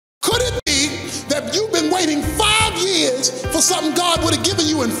waiting 5 years for something God would have given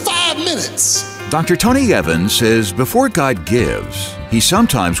you in 5 minutes. Dr. Tony Evans says before God gives, he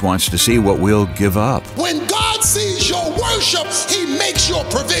sometimes wants to see what we'll give up. When God sees your worship, he makes your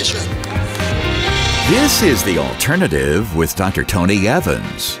provision. This is The Alternative with Dr. Tony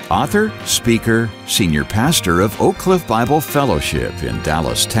Evans, author, speaker, senior pastor of Oak Cliff Bible Fellowship in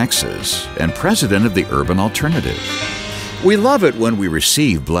Dallas, Texas, and president of the Urban Alternative. We love it when we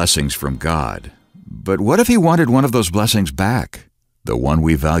receive blessings from God. But what if he wanted one of those blessings back? The one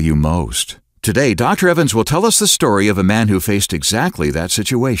we value most. Today, Dr. Evans will tell us the story of a man who faced exactly that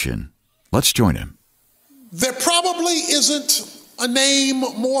situation. Let's join him. There probably isn't a name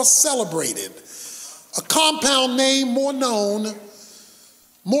more celebrated, a compound name more known,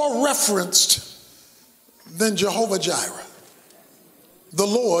 more referenced than Jehovah Jireh. The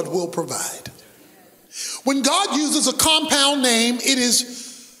Lord will provide. When God uses a compound name, it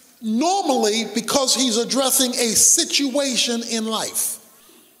is normally because he's addressing a situation in life.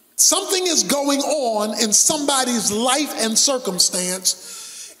 Something is going on in somebody's life and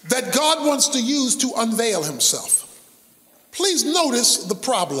circumstance that God wants to use to unveil himself. Please notice the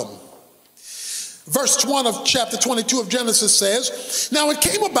problem. Verse 1 of chapter 22 of Genesis says, "Now it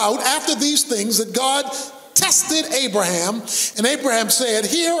came about after these things that God tested Abraham, and Abraham said,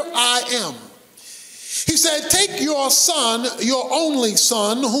 'Here I am.' He said, 'Take your son, your only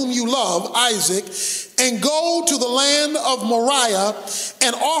son, whom you love, Isaac, and go to the land of Moriah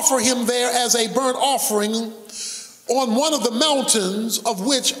and offer him there as a burnt offering on one of the mountains of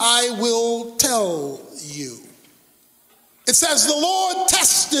which I will tell you.'" It says the Lord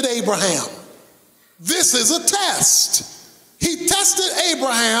tested Abraham. This is a test. He tested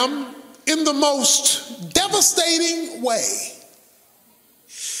Abraham in the most devastating way.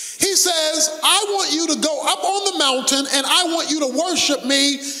 He says, "I want you to go up on the mountain and I want you to worship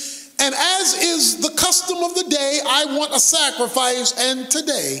me. And as is the custom of the day, I want a sacrifice. And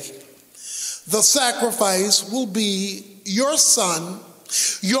today, the sacrifice will be your son,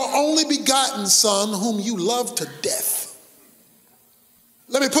 your only begotten son, whom you love to death."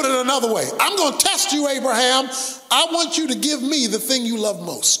 Let me put it another way. I'm going to test you, Abraham. I want you to give me the thing you love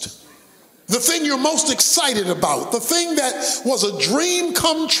most. The thing you're most excited about. The thing that was a dream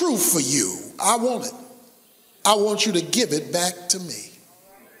come true for you. I want it. I want you to give it back to me.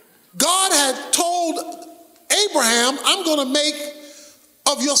 God had told Abraham, "I'm going to make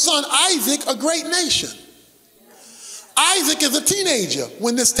of your son Isaac a great nation." Isaac is a teenager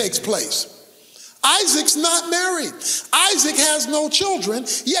when this takes place. Isaac's not married. Isaac has no children,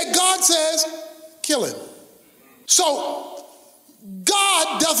 yet God says, kill him. So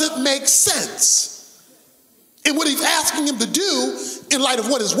God doesn't make sense in what he's asking him to do in light of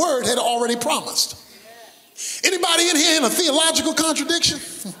what his word had already promised. Anybody in here in a theological contradiction?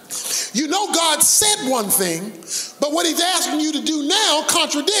 You know God said one thing, but what he's asking you to do now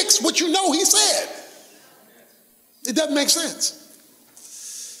contradicts what you know he said. It doesn't make sense.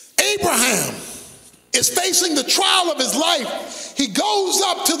 Abraham is facing the trial of his life. He goes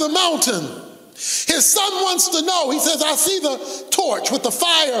up to the mountain. His son wants to know. He says, "I see the torch with the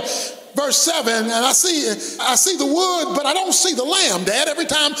fire," verse 7, "and I see the wood, but I don't see the lamb." Dad, every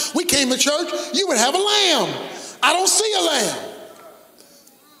time we came to church, you would have a lamb. I don't see a lamb.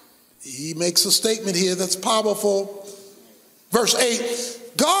 He makes a statement here that's powerful. Verse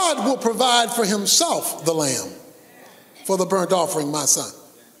 8, "God will provide for himself the lamb for the burnt offering, my son."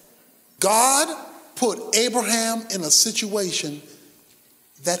 God put Abraham in a situation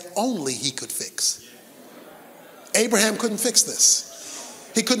that only he could fix. Abraham couldn't fix this.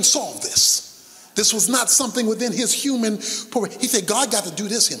 He couldn't solve this. This was not something within his human power. He said, God got to do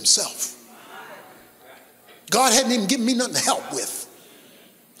this himself. God hadn't even given me nothing to help with.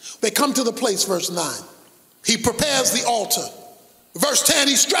 They come to the place, verse 9. He prepares the altar. Verse 10,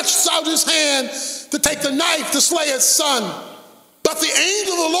 he stretches out his hand to take the knife to slay his son. But the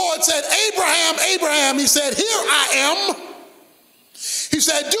angel of the Lord said, "Abraham, Abraham." He said, "Here I am." He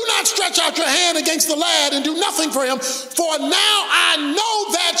said, "Do not stretch out your hand against the lad and do nothing for him, for now I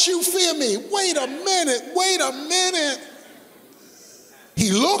know that you fear me." Wait a minute. He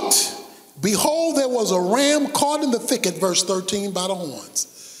looked, behold, there was a ram caught in the thicket, verse 13, by the horns.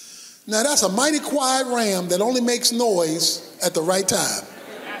 Now that's a mighty quiet ram that only makes noise at the right time.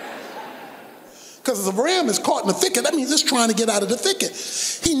 Because if the ram is caught in the thicket, that means it's trying to get out of the thicket.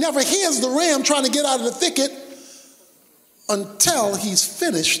 He never hears the ram trying to get out of the thicket until he's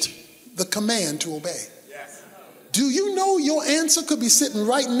finished the command to obey. Yes. Do you know your answer could be sitting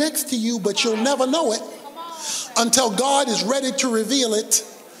right next to you, but you'll never know it until God is ready to reveal it?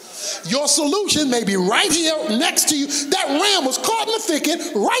 Your solution may be right here next to you. That ram was caught in the thicket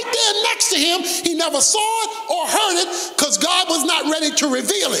right there next to him. He never saw it or heard it because God was not ready to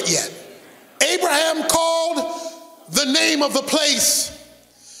reveal it yet. Abraham called the name of the place,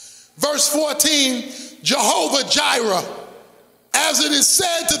 verse 14, Jehovah Jireh. As it is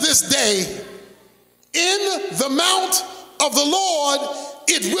said to this day, in the mount of the Lord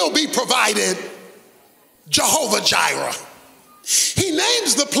it will be provided, Jehovah Jireh. He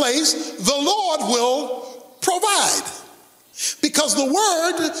names the place the Lord will provide, because the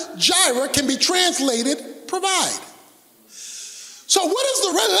word Jireh can be translated provide. So what is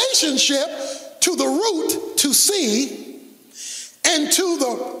the relationship to the root to see and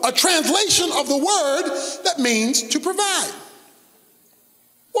to a translation of the word that means to provide?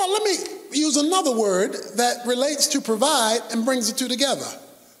 Well, let me use another word that relates to provide and brings the two together.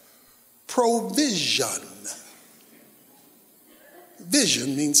 Provision.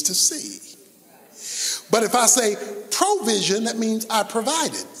 Vision means to see. But if I say provision, that means I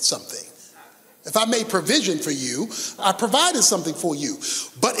provided something. If I made provision for you, I provided something for you.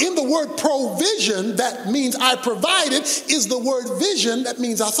 But in the word provision, that means I provided, is the word vision, that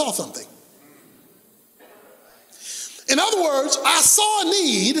means I saw something. In other words, I saw a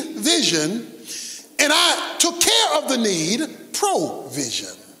need, vision, and I took care of the need,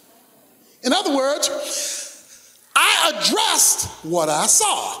 provision. In other words, I addressed what I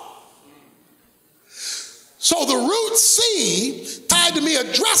saw. So the root C tied to me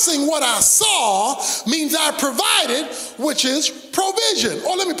addressing what I saw means I provided, which is provision.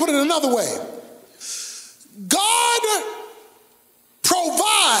 Or let me put it another way. God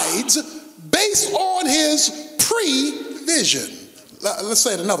provides based on his prevision. Let's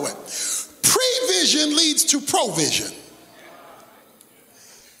say it another way. Prevision leads to provision.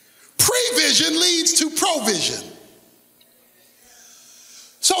 Prevision leads to provision.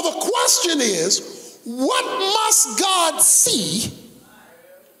 So the question is, what must God see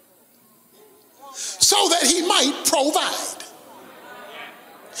so that he might provide?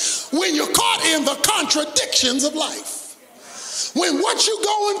 When you're caught in the contradictions of life, when what you're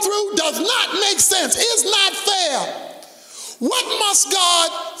going through does not make sense, is not fair, what must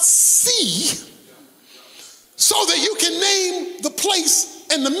God see so that you can name the place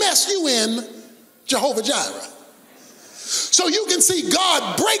and the mess you in Jehovah Jireh? So you can see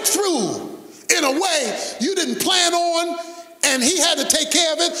God break through in a way you didn't plan on, and he had to take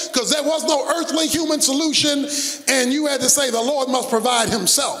care of it because there was no earthly human solution, and you had to say the Lord must provide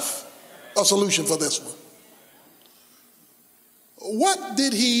himself a solution for this one. What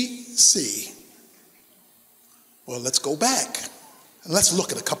did he see? Well, let's go back and let's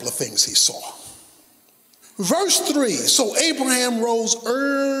look at a couple of things he saw. Verse 3, so Abraham rose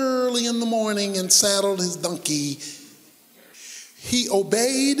early in the morning and saddled his donkey. He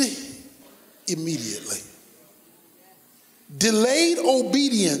obeyed immediately. Delayed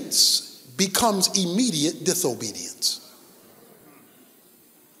obedience becomes immediate disobedience.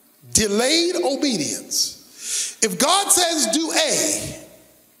 Delayed obedience. If God says do A,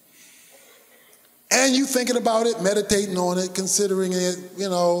 and you thinking about it, meditating on it, considering it,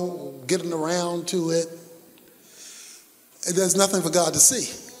 getting around to it, there's nothing for God to see.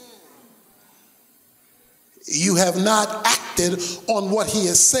 You have not acted on what he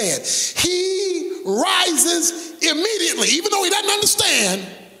has said. He rises immediately, even though he doesn't understand,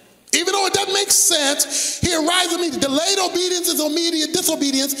 even though it doesn't make sense. He arises immediately. Delayed obedience is immediate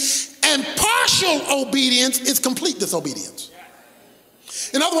disobedience, and partial obedience is complete disobedience.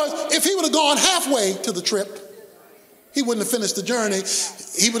 In other words, if he would have gone halfway to the trip, he wouldn't have finished the journey.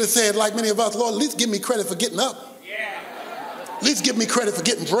 He would have said, like many of us, Lord, at least give me credit for getting up. At least give me credit for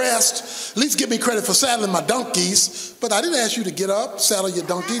getting dressed. At least give me credit for saddling my donkeys. But I didn't ask you to get up, saddle your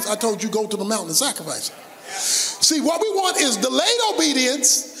donkeys. I told you go to the mountain and sacrifice. See, what we want is delayed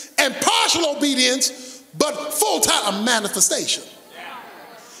obedience and partial obedience, but full-time manifestation.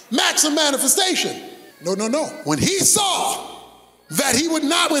 Maximum manifestation. No. When he saw that he would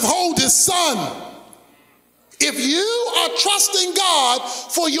not withhold his son, if you are trusting God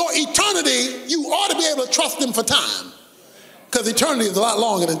for your eternity, you ought to be able to trust him for time. Because eternity is a lot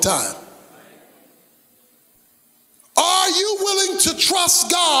longer than time. Are you willing to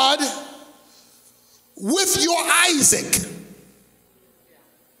trust God with your Isaac?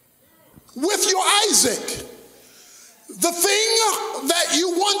 With your Isaac. The thing that you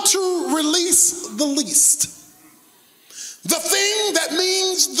want to release the least. The thing that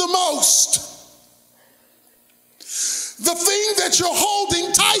means the most. The thing that you're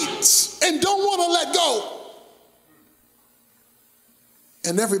holding tight and don't want to let go.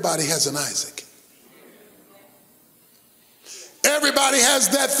 And everybody has an Isaac. Everybody has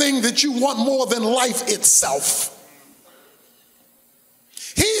that thing that you want more than life itself.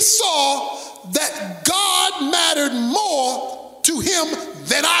 He saw that God mattered more to him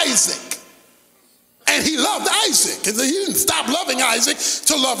than Isaac. And he loved Isaac. He didn't stop loving Isaac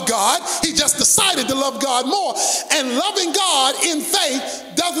to love God. He just decided to love God more. And loving God in faith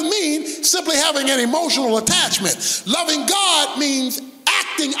doesn't mean simply having an emotional attachment. Loving God means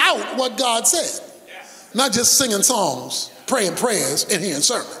acting out what God said. Not just singing songs, praying prayers, and hearing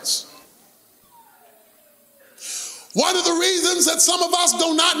sermons. One of the reasons that some of us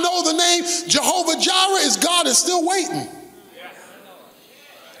do not know the name Jehovah Jireh is God is still waiting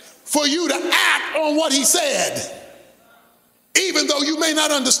for you to act on what he said, even though you may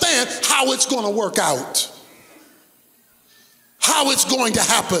not understand how it's going to work out, how it's going to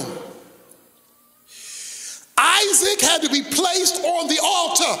happen. Isaac had to be placed on the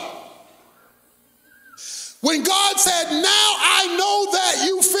altar. When God said, now I know that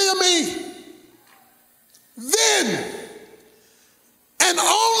you fear me, then and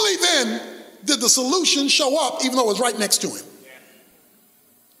only then did the solution show up, even though it was right next to him.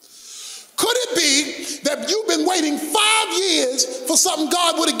 Could it be that you've been waiting 5 years for something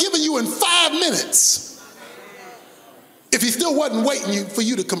God would have given you in 5 minutes if he still wasn't waiting for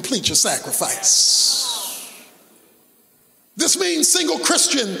you to complete your sacrifice? This means, single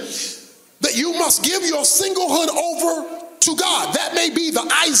Christian, that you must give your singlehood over to God. That may be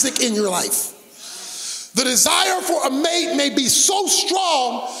the Isaac in your life. The desire for a mate may be so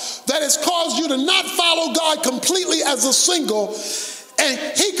strong that it's caused you to not follow God completely as a single. And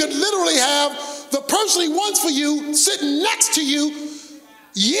he could literally have the person he wants for you sitting next to you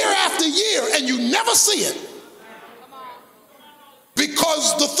year after year, and you never see it.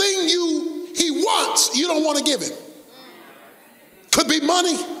 Because the thing he wants, you don't want to give him. Could be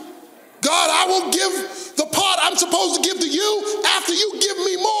money. God, I will give the part I'm supposed to give to you after you give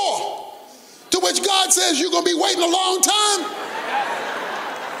me more. To which God says, you're going to be waiting a long time.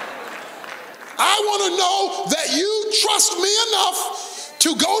 I want to know that you trust me enough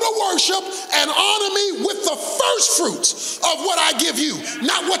to go to worship and honor me with the first fruits of what I give you,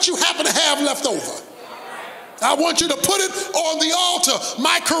 not what you happen to have left over. I want you to put it on the altar,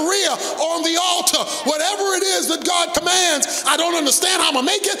 my career on the altar, whatever it is that God commands. I don't understand how I'm going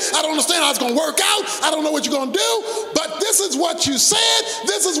to make it. I don't understand how it's going to work out. I don't know what you're going to do, but this is what you said.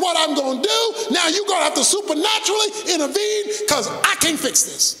 This is what I'm going to do. Now you're going to have to supernaturally intervene because I can't fix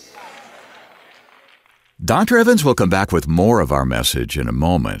this. Dr. Evans will come back with more of our message in a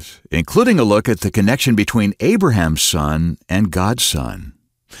moment, including a look at the connection between Abraham's son and God's son.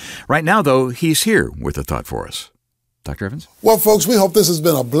 Right now, though, he's here with a thought for us. Dr. Evans? Well, folks, we hope this has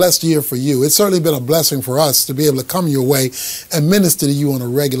been a blessed year for you. It's certainly been a blessing for us to be able to come your way and minister to you on a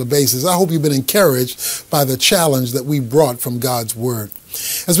regular basis. I hope you've been encouraged by the challenge that we brought from God's Word.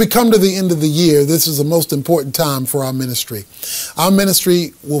 As we come to the end of the year, this is the most important time for our ministry. Our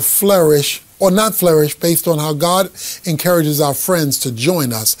ministry will flourish or not flourish based on how God encourages our friends to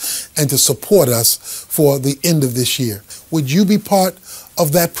join us and to support us for the end of this year. Would you be part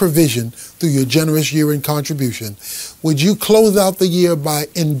of that provision through your generous year-end contribution? Would you close out the year by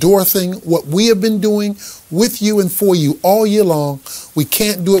endorsing what we have been doing with you and for you all year long? We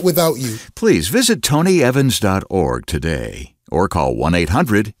can't do it without you. Please visit tonyevans.org today or call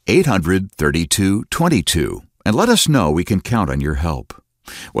 1-800-800-3222 and let us know we can count on your help.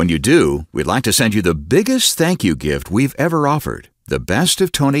 When you do, we'd like to send you the biggest thank you gift we've ever offered, the Best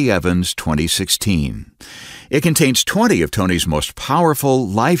of Tony Evans 2016. It contains 20 of Tony's most powerful,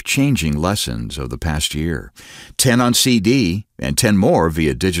 life-changing lessons of the past year, 10 on CD, and 10 more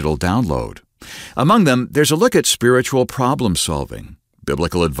via digital download. Among them, there's a look at spiritual problem-solving,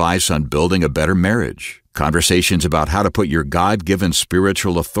 biblical advice on building a better marriage, conversations about how to put your God-given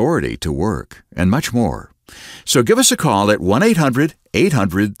spiritual authority to work, and much more. So give us a call at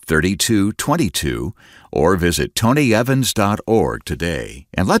 1-800-800-3222 or visit tonyevans.org today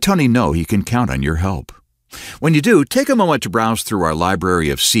and let Tony know he can count on your help. When you do, take a moment to browse through our library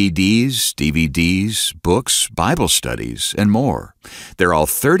of CDs, DVDs, books, Bible studies, and more. They're all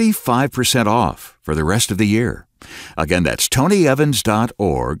 35% off for the rest of the year. Again, that's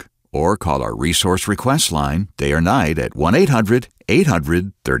tonyevans.org or call our resource request line day or night at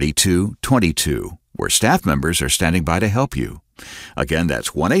 1-800-800-3222. where staff members are standing by to help you. Again,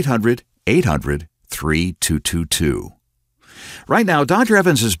 that's 1-800-800-3222. Right now, Dr.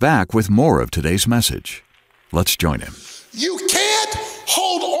 Evans is back with more of today's message. Let's join him. You can't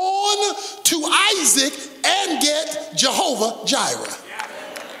hold on to Isaac and get Jehovah Jireh.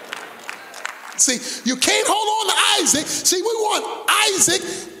 See, you can't hold on to Isaac. See, we want Isaac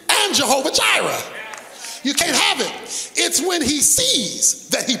and Jehovah Jireh. You can't have it. It's when he sees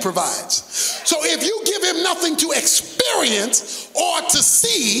that he provides. So if you give him nothing to experience or to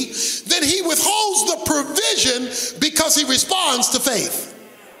see, then he withholds the provision because he responds to faith.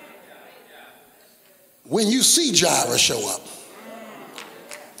 When you see Jireh show up,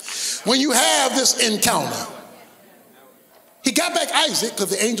 when you have this encounter, he got back Isaac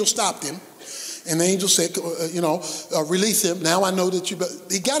because the angel stopped him. And the angel said, release him. Now I know that you, but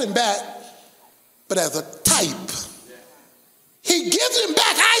he got him back, but as a type. He gives him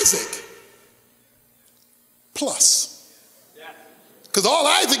back Isaac. Plus. Because all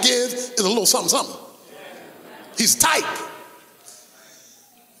Isaac is a little something, something. He's type.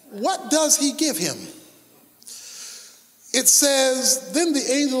 What does he give him? It says, then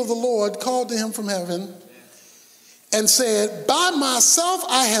the angel of the Lord called to him from heaven and said, by myself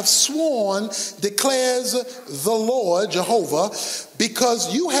I have sworn, declares the Lord, Jehovah,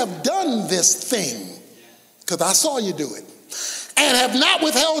 because you have done this thing, because I saw you do it, and have not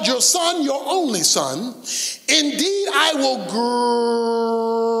withheld your son, your only son. Indeed, I will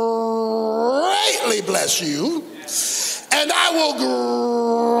greatly bless you, and I will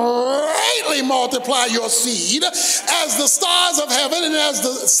greatly multiply your seed as the stars of heaven and as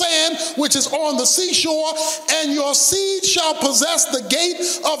the sand which is on the seashore, and your seed shall possess the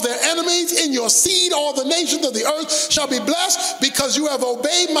gate of their enemies. In your seed all the nations of the earth shall be blessed, because you have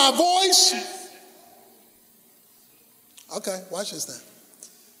obeyed my voice. Okay, watch this now.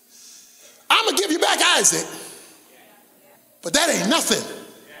 I'm going to give you back Isaac, but that ain't nothing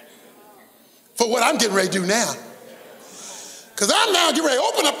for what I'm getting ready to do now. Because I'm now getting ready to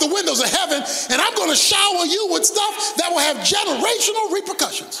open up the windows of heaven, and I'm going to shower you with stuff that will have generational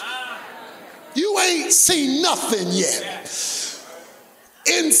repercussions. You ain't seen nothing yet.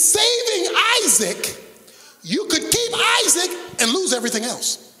 In saving Isaac, you could keep Isaac and lose everything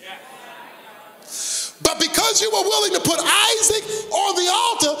else. But because you were willing to put Isaac on the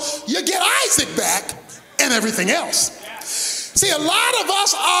altar, you get Isaac back and everything else. See, a lot of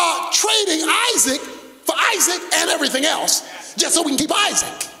us are trading Isaac for Isaac and everything else, just so we can keep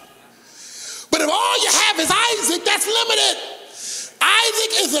Isaac. But if all you have is Isaac, that's limited.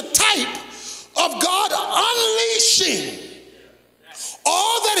 Isaac is a type of God unleashing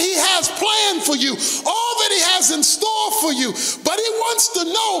all that he has planned for you, all that he has in store for you. But he wants to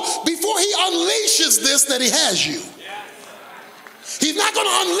know before he unleashes this that he has you. He's not going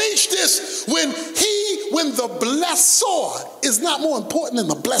to unleash this when the blessor is not more important than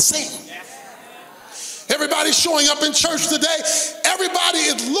the blessing. Everybody's showing up in church today. Everybody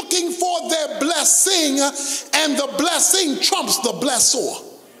is looking for their blessing, and the blessing trumps the blessor.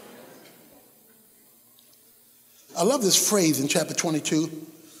 I love this phrase in chapter 22,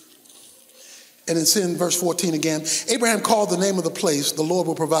 and it's in verse 14 again. Abraham called the name of the place, the Lord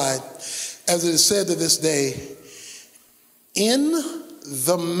will provide, as it is said to this day, in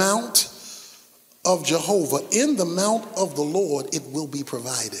the mount of Jehovah, in the mount of the Lord, it will be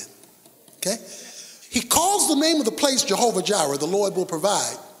provided. Okay? He calls the name of the place Jehovah Jireh, the Lord will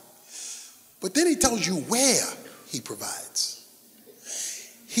provide. But then he tells you where he provides.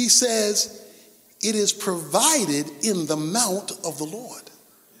 He says, it is provided in the mount of the Lord.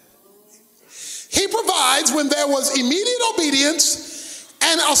 He provides when there was immediate obedience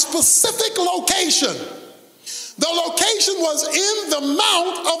and a specific location. The location was in the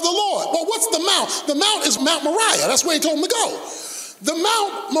mount of the Lord. Well, what's the mount? The mount is Mount Moriah. That's where he told him to go. The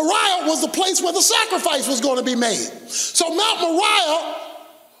Mount Moriah was the place where the sacrifice was going to be made. So Mount Moriah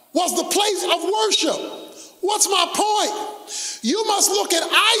was the place of worship. What's my point? You must look at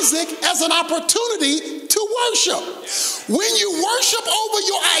Isaac as an opportunity to worship. When you worship over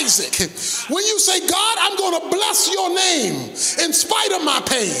your Isaac, when you say, God, I'm going to bless your name in spite of my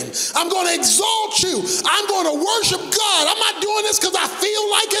pain. I'm going to exalt you. I'm going to worship God. I'm not doing this because I feel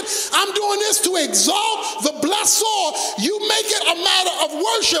like it. I'm doing this to exalt the blessor. You make it a matter of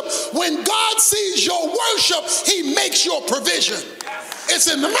worship. When God sees your worship, he makes your provision. It's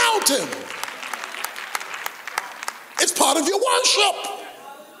in the mountain. It's part of your worship.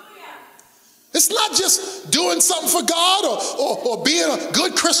 It's not just doing something for God or being a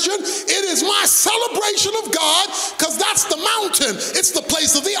good Christian. It is my celebration of God, because that's the mountain. It's the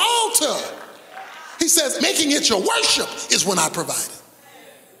place of the altar. He says, making it your worship is when I provide it.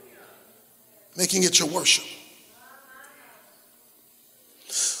 Making it your worship.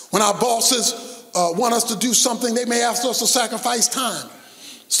 When our bosses want us to do something, they may ask us to sacrifice time.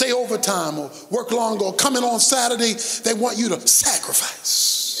 Stay overtime or work longer or come in on Saturday. They want you to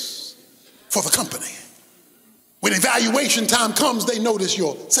sacrifice for the company. When evaluation time comes, they notice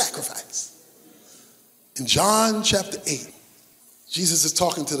your sacrifice. In John chapter 8, Jesus is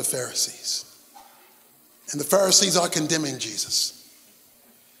talking to the Pharisees. And the Pharisees are condemning Jesus.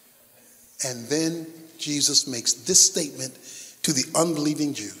 And then Jesus makes this statement to the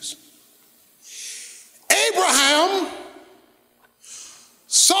unbelieving Jews. Abraham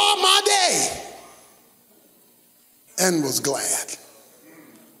saw my day and was glad.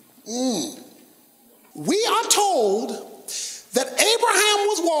 We are told that Abraham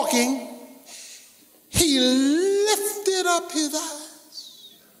was walking. He lifted up his eyes.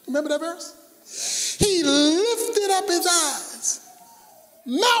 Remember that verse? He lifted up his eyes.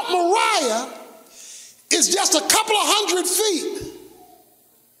 Mount Moriah is just a couple of 100 feet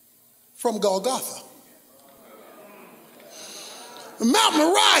from Golgotha. Mount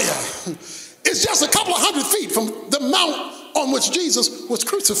Moriah is just a couple of 100 feet from the mount on which Jesus was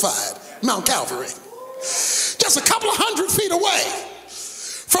crucified, Mount Calvary. Just a couple of 100 feet away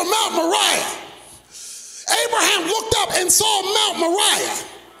from Mount Moriah. Abraham looked up and saw Mount Moriah.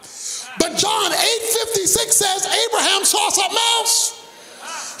 But John 8:56 says Abraham saw something else.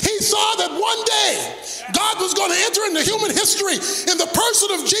 He saw that one day God was going to enter into human history in the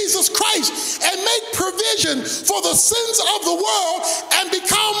person of Jesus Christ and make provision for the sins of the world and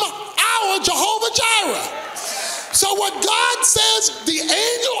become our Jehovah Jireh. So what God says the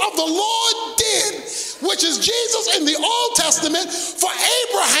angel of the Lord did, which is Jesus in the Old Testament, for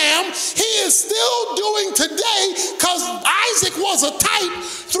Abraham, he is still doing today, because Isaac was a type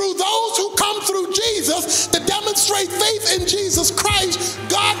through those who come through Jesus to demonstrate faith in Jesus Christ.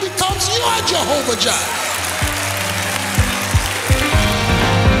 God becomes your Jehovah Jireh.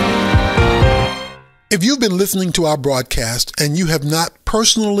 If you've been listening to our broadcast and you have not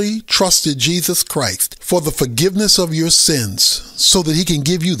personally trusted Jesus Christ for the forgiveness of your sins so that he can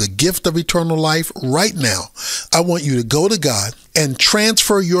give you the gift of eternal life right now, I want you to go to God and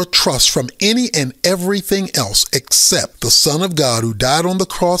transfer your trust from any and everything else except the Son of God who died on the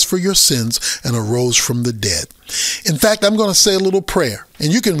cross for your sins and arose from the dead. In fact, I'm going to say a little prayer,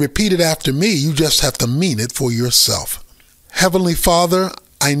 and you can repeat it after me. You just have to mean it for yourself. Heavenly Father,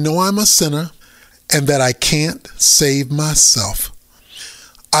 I know I'm a sinner and that I can't save myself.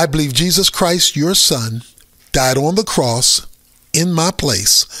 I believe Jesus Christ, your Son, died on the cross in my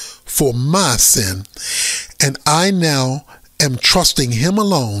place for my sin, and I now am trusting him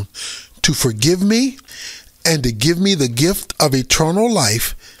alone to forgive me and to give me the gift of eternal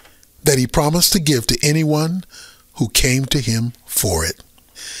life that he promised to give to anyone who came to him for it.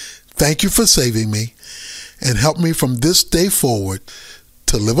 Thank you for saving me, and help me from this day forward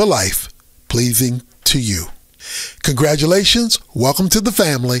to live a life pleasing to you. Congratulations. Welcome to the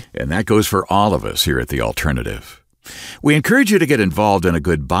family. And that goes for all of us here at The Alternative. We encourage you to get involved in a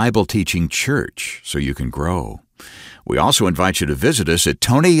good Bible teaching church so you can grow. We also invite you to visit us at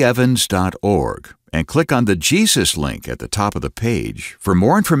tonyevans.org and click on the Jesus link at the top of the page for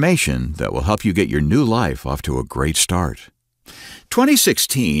more information that will help you get your new life off to a great start.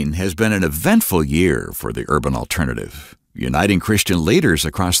 2016 has been an eventful year for the Urban Alternative, uniting Christian leaders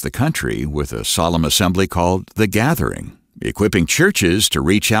across the country with a solemn assembly called The Gathering, equipping churches to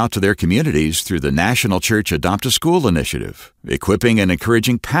reach out to their communities through the National Church Adopt-a-School initiative, equipping and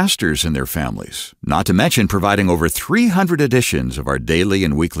encouraging pastors and their families, not to mention providing over 300 editions of our daily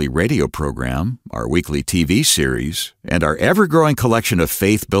and weekly radio program, our weekly TV series, and our ever-growing collection of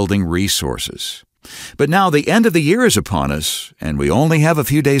faith-building resources. But now the end of the year is upon us, and we only have a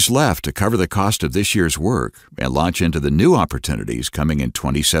few days left to cover the cost of this year's work and launch into the new opportunities coming in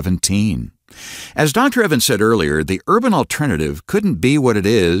 2017. As Dr. Evans said earlier, the Urban Alternative couldn't be what it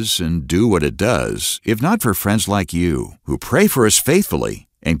is and do what it does if not for friends like you who pray for us faithfully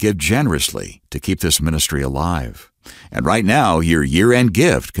and give generously to keep this ministry alive. And right now, your year-end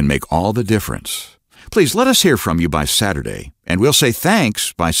gift can make all the difference. Please let us hear from you by Saturday, and we'll say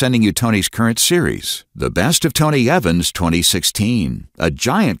thanks by sending you Tony's current series, The Best of Tony Evans 2016, a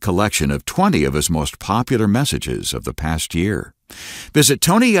giant collection of 20 of his most popular messages of the past year. Visit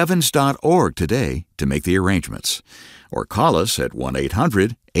tonyevans.org today to make the arrangements, or call us at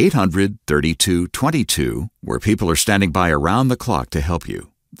 1-800-800-3222, where people are standing by around the clock to help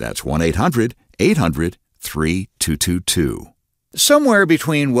you. That's 1-800-800-3222. Somewhere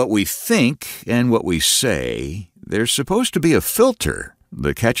between what we think and what we say, there's supposed to be a filter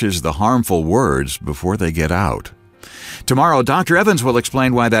that catches the harmful words before they get out. Tomorrow, Dr. Evans will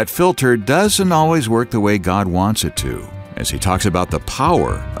explain why that filter doesn't always work the way God wants it to, as he talks about the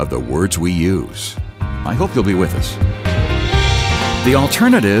power of the words we use. I hope you'll be with us. The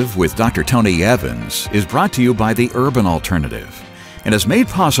Alternative with Dr. Tony Evans is brought to you by the Urban Alternative and is made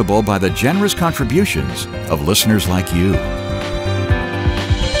possible by the generous contributions of listeners like you.